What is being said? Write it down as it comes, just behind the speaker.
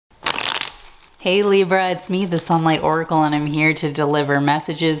Hey Libra, it's me, the Sunlight Oracle, and I'm here to deliver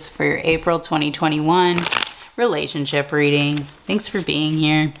messages for your April 2021 relationship reading. Thanks for being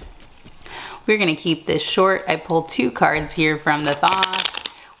here. We're going to keep this short. I pulled two cards here from the thought,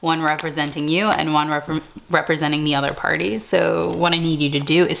 one representing you and one representing the other party. So what I need you to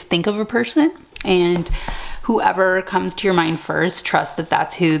do is think of a person, and whoever comes to your mind first, trust that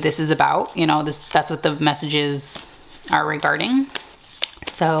that's who this is about. You know, that's what the messages are regarding.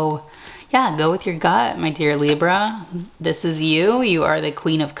 So yeah, go with your gut, my dear Libra. This is you. You are the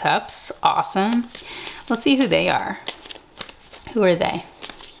Queen of Cups. Awesome. Let's see who they are. Who are they?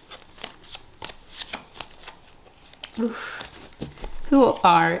 Oof. Who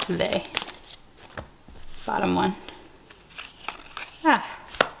are they? Bottom one. Ah,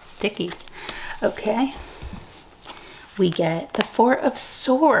 sticky. Okay. We get the Four of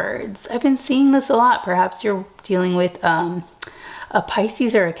Swords. I've been seeing this a lot. Perhaps you're dealing with a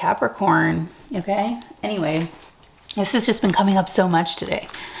Pisces or a Capricorn, okay? Anyway, this has just been coming up so much today.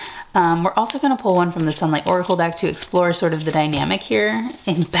 We're also going to pull one from the Sunlight Oracle deck to explore sort of the dynamic here.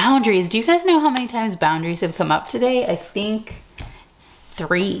 And boundaries. Do you guys know how many times boundaries have come up today? I think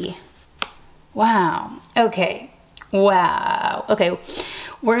 3. Wow. Okay. Wow. Okay.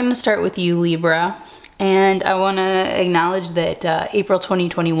 We're going to start with you, Libra. And I want to acknowledge that April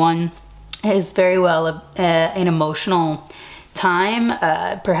 2021 is very well an emotional time.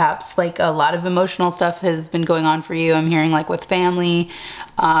 Perhaps like a lot of emotional stuff has been going on for you. I'm hearing like with family,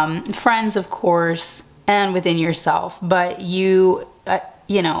 friends, of course, and within yourself. But you,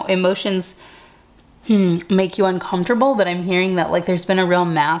 you know, emotions make you uncomfortable, but I'm hearing that like there's been a real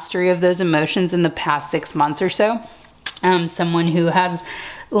mastery of those emotions in the past 6 months or so. Someone who has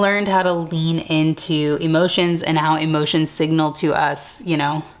learned how to lean into emotions and how emotions signal to us, you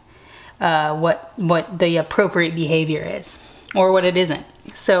know, what the appropriate behavior is or what it isn't.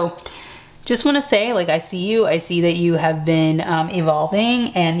 So just want to say, like, I see you. I see that you have been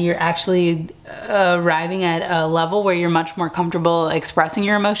evolving, and you're actually arriving at a level where you're much more comfortable expressing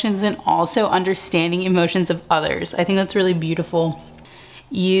your emotions and also understanding emotions of others. I think that's really beautiful.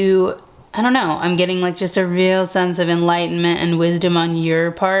 I don't know, I'm getting like just a real sense of enlightenment and wisdom on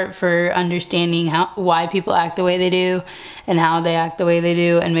your part for understanding why people act the way they do and how they act the way they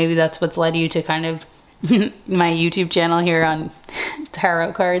do. And maybe that's what's led you to kind of my YouTube channel here on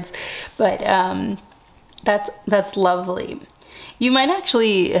tarot cards. But that's lovely. You might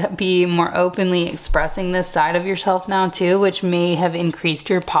actually be more openly expressing this side of yourself now too, which may have increased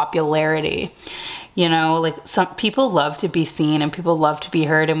your popularity. You know, like some people love to be seen and people love to be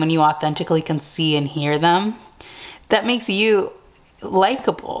heard. And when you authentically can see and hear them, that makes you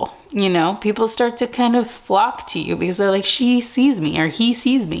likable. You know, people start to kind of flock to you because they're like, she sees me, or he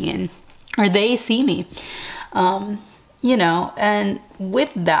sees me, or they see me. You know, and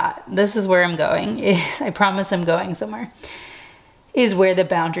with that, this is where I'm going. I promise I'm going somewhere. Is where the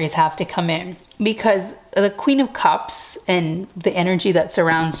boundaries have to come in, because the Queen of Cups and the energy that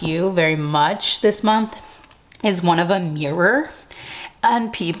surrounds you very much this month is one of a mirror,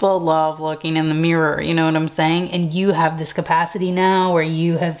 and people love looking in the mirror, you know what I'm saying? And you have this capacity now where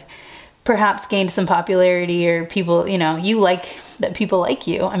you have perhaps gained some popularity, or people, you know, you like that people like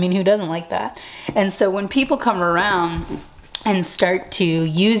you. I mean, who doesn't like that? And so when people come around and start to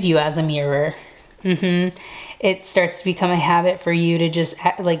use you as a mirror, it starts to become a habit for you to just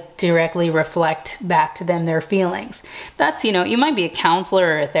like directly reflect back to them their feelings. That's, you know, you might be a counselor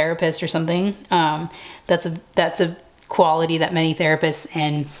or a therapist or something. That's a quality that many therapists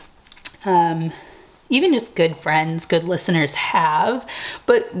and even just good friends, good listeners have.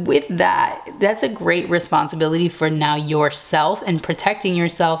 But with that, that's a great responsibility for now yourself, and protecting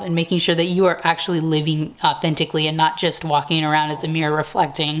yourself and making sure that you are actually living authentically and not just walking around as a mirror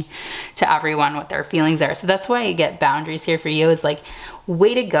reflecting to everyone what their feelings are. So that's why I get boundaries here for you, is like,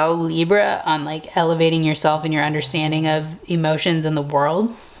 way to go, Libra, on like elevating yourself and your understanding of emotions in the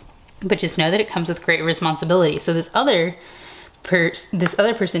world. But just know that it comes with great responsibility. So this other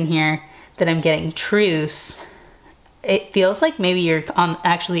person here that I'm getting, truce, it feels like maybe you're on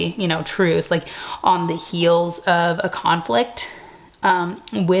actually, you know, truce, like on the heels of a conflict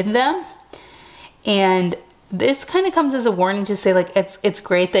with them. And this kind of comes as a warning to say, like, it's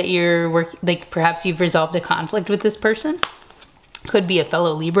great that you're like perhaps you've resolved a conflict with this person. Could be a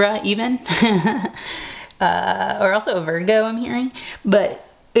fellow Libra even, or also a Virgo, I'm hearing. But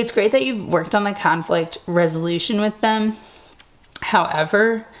it's great that you've worked on the conflict resolution with them.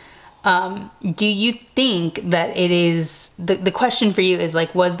 However, do you think that it is the question for you is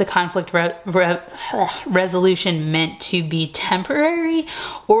like, was the conflict resolution meant to be temporary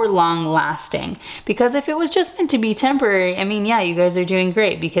or long lasting? Because if it was just meant to be temporary, I mean, yeah, you guys are doing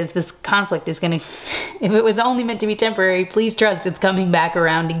great, because this conflict is gonna, if it was only meant to be temporary, please trust it's coming back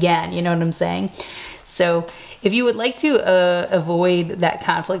around again. You know what I'm saying? So if you would like to avoid that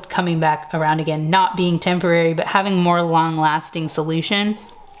conflict coming back around again, not being temporary, but having more long-lasting solution,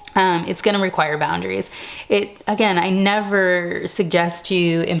 it's going to require boundaries. Again, I never suggest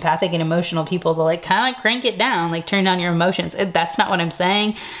to empathic and emotional people to like kind of crank it down, like turn down your emotions. That's not what I'm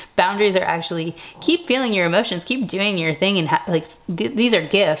saying. Boundaries are actually keep feeling your emotions, keep doing your thing, and like these are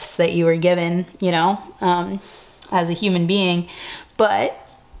gifts that you were given, you know, as a human being, but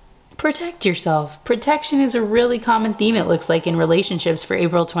protect yourself. Protection is a really common theme, it looks like, in relationships for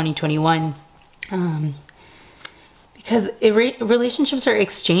April 2021. Because relationships are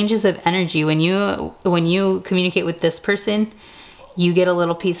exchanges of energy. When you communicate with this person, you get a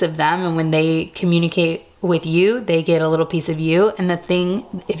little piece of them, and when they communicate with you, they get a little piece of you. And the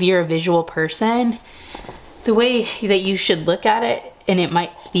thing, if you're a visual person, the way that you should look at it, and it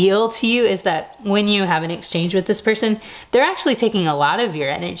might feel to you, is that when you have an exchange with this person, they're actually taking a lot of your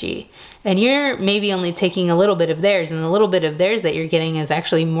energy, and you're maybe only taking a little bit of theirs, and the little bit of theirs that you're getting is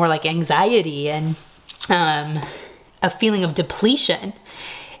actually more like anxiety and a feeling of depletion.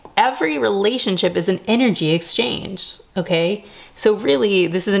 Every relationship is an energy exchange, okay? So really,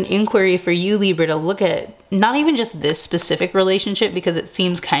 this is an inquiry for you, Libra, to look at not even just this specific relationship, because it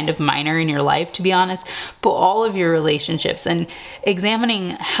seems kind of minor in your life, to be honest, but all of your relationships, and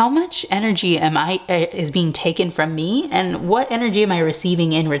examining how much energy is being taken from me, and what energy am I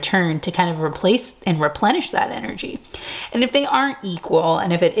receiving in return to kind of replace and replenish that energy. And if they aren't equal,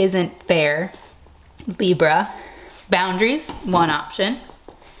 and if it isn't fair, Libra, boundaries, one option.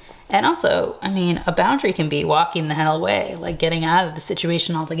 And also, I mean, a boundary can be walking the hell away, like getting out of the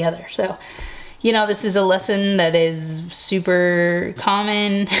situation altogether. So, you know, this is a lesson that is super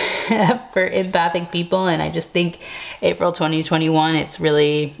common for empathic people. And I just think April 2021, it's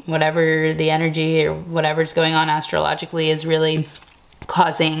really whatever the energy or whatever's going on astrologically is really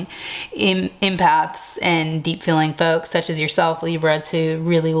causing empaths and deep feeling folks such as yourself, Libra, to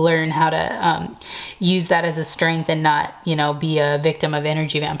really learn how to use that as a strength and not, you know, be a victim of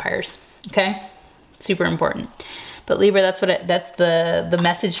energy vampires. Okay, super important. But Libra, that's the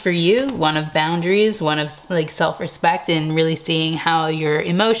message for you. One of boundaries, one of like self-respect, and really seeing how your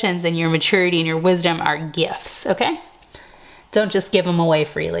emotions and your maturity and your wisdom are gifts. Okay, don't just give them away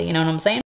freely. You know what I'm saying?